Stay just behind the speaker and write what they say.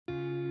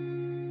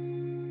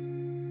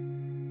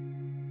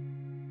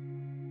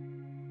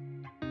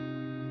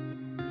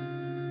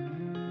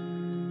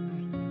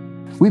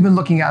We've been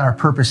looking at our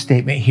purpose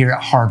statement here at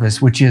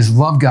Harvest, which is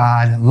love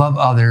God, love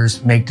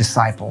others, make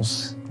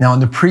disciples. Now, in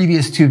the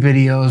previous two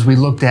videos, we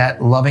looked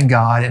at loving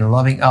God and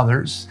loving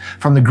others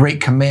from the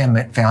great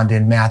commandment found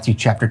in Matthew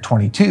chapter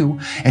 22.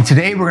 And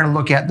today we're going to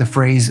look at the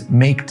phrase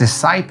make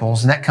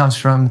disciples, and that comes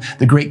from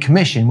the Great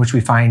Commission, which we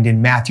find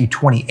in Matthew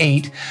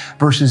 28,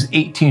 verses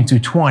 18 through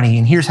 20.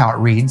 And here's how it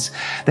reads.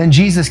 Then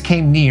Jesus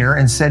came near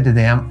and said to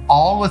them,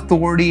 all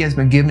authority has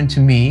been given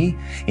to me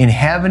in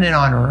heaven and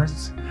on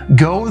earth.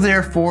 Go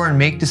therefore and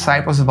make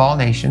disciples of all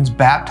nations,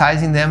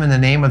 baptizing them in the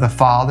name of the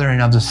Father and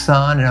of the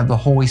Son and of the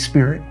Holy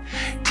Spirit,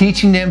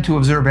 teaching them to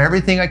observe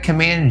everything I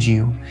commanded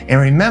you. And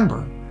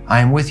remember,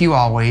 I am with you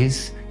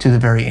always to the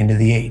very end of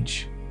the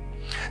age.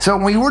 So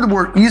when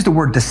you use the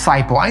word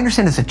disciple, I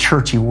understand it's a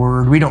churchy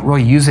word. We don't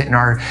really use it in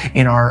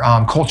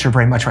our culture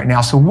very much right now.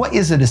 So what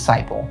is a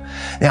disciple?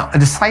 Now, a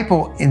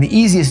disciple, in the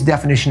easiest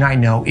definition I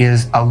know,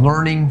 is a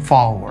learning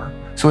follower.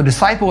 So a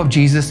disciple of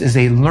Jesus is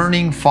a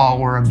learning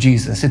follower of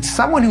Jesus. It's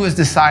someone who has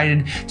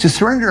decided to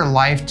surrender their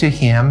life to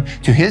Him,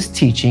 to His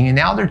teaching, and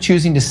now they're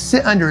choosing to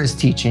sit under His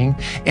teaching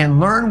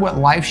and learn what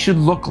life should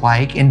look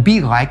like and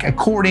be like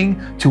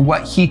according to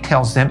what He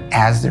tells them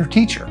as their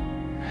teacher.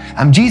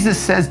 Jesus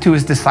says to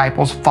His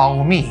disciples,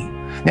 follow me.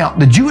 Now,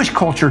 the Jewish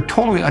culture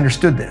totally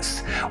understood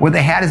this. What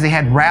they had is they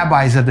had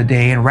rabbis of the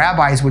day, and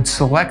rabbis would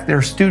select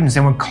their students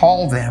and would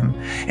call them,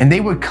 and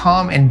they would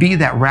come and be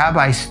that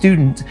rabbi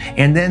student,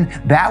 and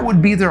then that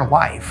would be their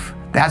life.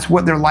 That's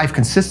what their life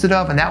consisted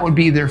of, and that would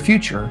be their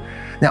future.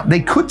 Now,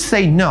 they could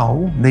say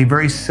no. They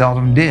very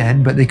seldom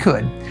did, but they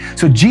could.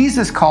 So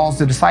Jesus calls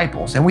the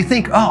disciples, and we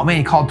think, oh man,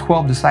 He called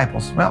 12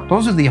 disciples. Well,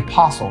 those are the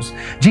apostles.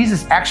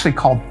 Jesus actually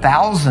called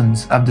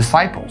thousands of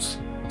disciples.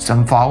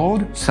 Some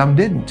followed, some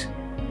didn't.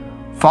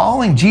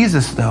 Following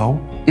Jesus, though,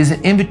 is an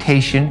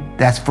invitation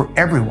that's for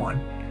everyone.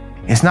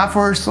 It's not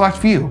for a select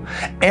few.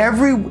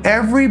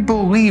 Every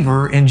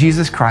believer in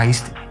Jesus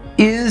Christ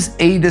is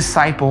a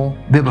disciple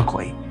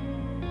biblically.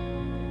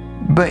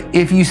 But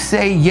if you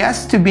say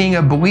yes to being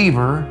a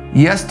believer,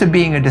 yes to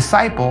being a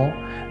disciple,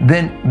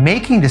 then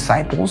making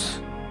disciples,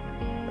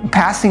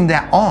 passing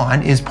that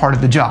on is part of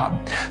the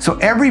job. So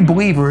every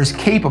believer is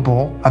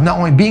capable of not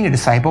only being a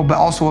disciple, but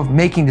also of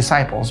making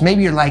disciples.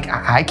 Maybe you're like,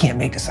 I can't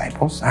make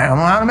disciples. I don't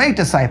know how to make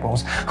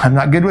disciples. I'm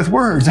not good with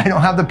words. I don't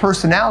have the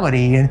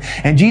personality.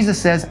 And Jesus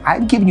says,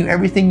 I've given you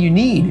everything you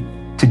need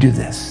to do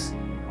this.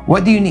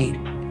 What do you need?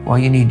 Well,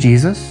 you need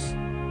Jesus,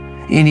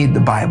 you need the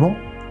Bible,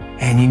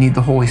 and you need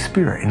the Holy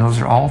Spirit. And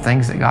those are all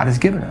things that God has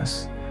given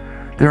us.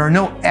 There are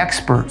no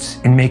experts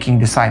in making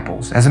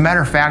disciples. As a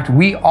matter of fact,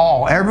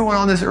 everyone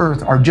on this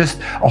earth are just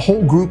a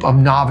whole group of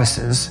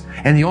novices,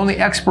 and the only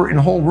expert in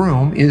the whole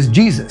room is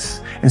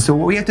Jesus. And so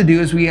what we have to do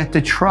is we have to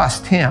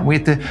trust Him. We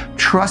have to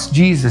trust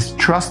Jesus,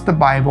 trust the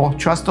Bible,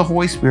 trust the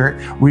Holy Spirit,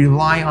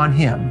 rely on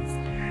Him.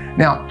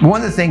 Now,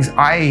 one of the things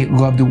I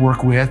love to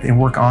work with and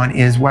work on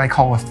is what I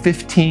call a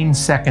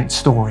 15-second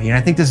story. And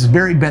I think this is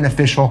very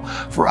beneficial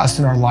for us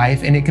in our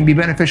life, and it can be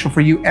beneficial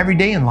for you every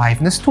day in life.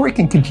 And this story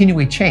can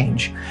continually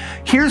change.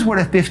 Here's what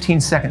a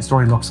 15-second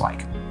story looks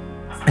like.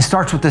 It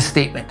starts with this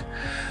statement.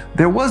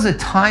 There was a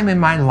time in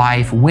my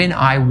life when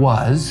I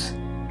was,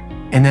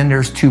 and then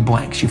there's two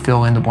blanks. You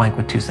fill in the blank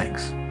with two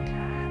things.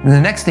 And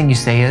the next thing you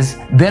say is,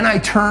 then I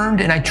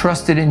turned and I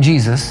trusted in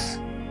Jesus.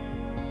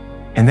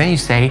 And then you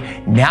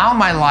say, now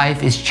my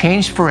life is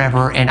changed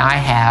forever and I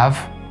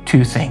have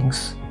two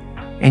things.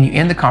 And you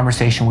end the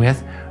conversation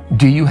with,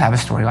 do you have a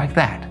story like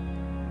that?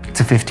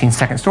 It's a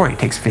 15-second story. It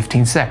takes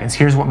 15 seconds.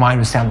 Here's what mine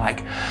would sound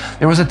like.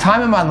 There was a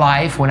time in my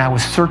life when I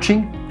was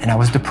searching and I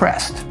was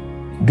depressed.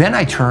 Then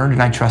I turned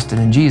and I trusted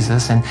in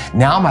Jesus, and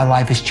now my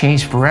life has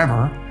changed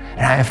forever.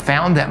 And I have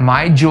found that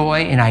my joy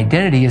and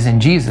identity is in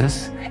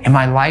Jesus, and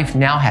my life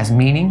now has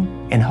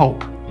meaning and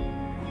hope.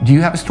 Do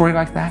you have a story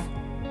like that?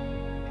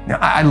 Now,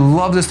 I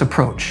love this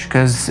approach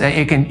because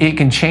it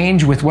can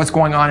change with what's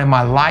going on in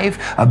my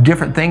life, of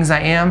different things I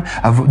am,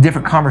 of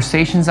different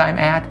conversations I'm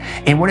at.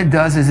 And what it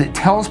does is it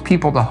tells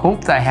people the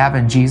hope that I have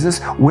in Jesus,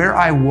 where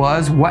I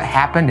was, what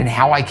happened, and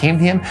how I came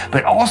to Him,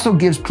 but also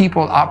gives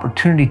people the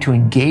opportunity to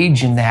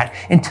engage in that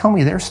and tell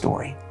me their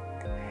story.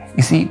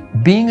 You see,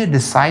 being a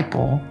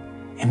disciple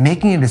and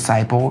making a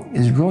disciple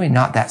is really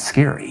not that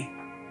scary.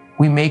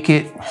 We make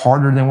it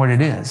harder than what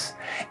it is.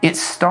 It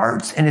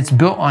starts and it's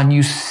built on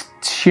you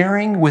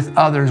sharing with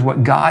others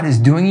what God is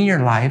doing in your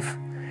life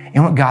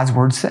and what God's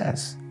Word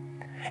says.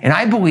 And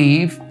I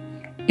believe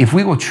if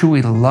we will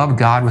truly love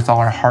God with all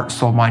our heart,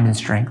 soul, mind, and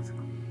strength,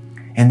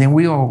 and then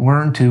we will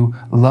learn to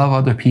love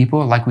other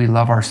people like we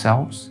love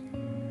ourselves,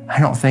 I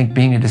don't think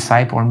being a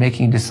disciple or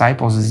making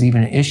disciples is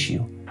even an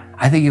issue.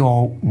 I think we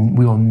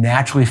will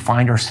naturally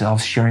find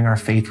ourselves sharing our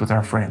faith with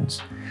our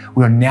friends.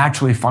 We will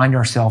naturally find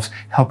ourselves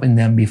helping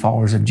them be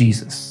followers of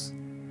Jesus.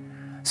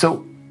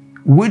 So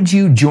would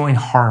you join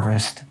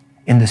Harvest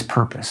in this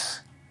purpose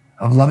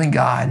of loving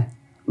God,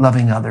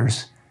 loving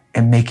others,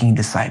 and making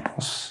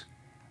disciples?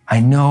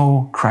 I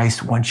know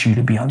Christ wants you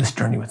to be on this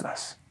journey with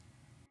us.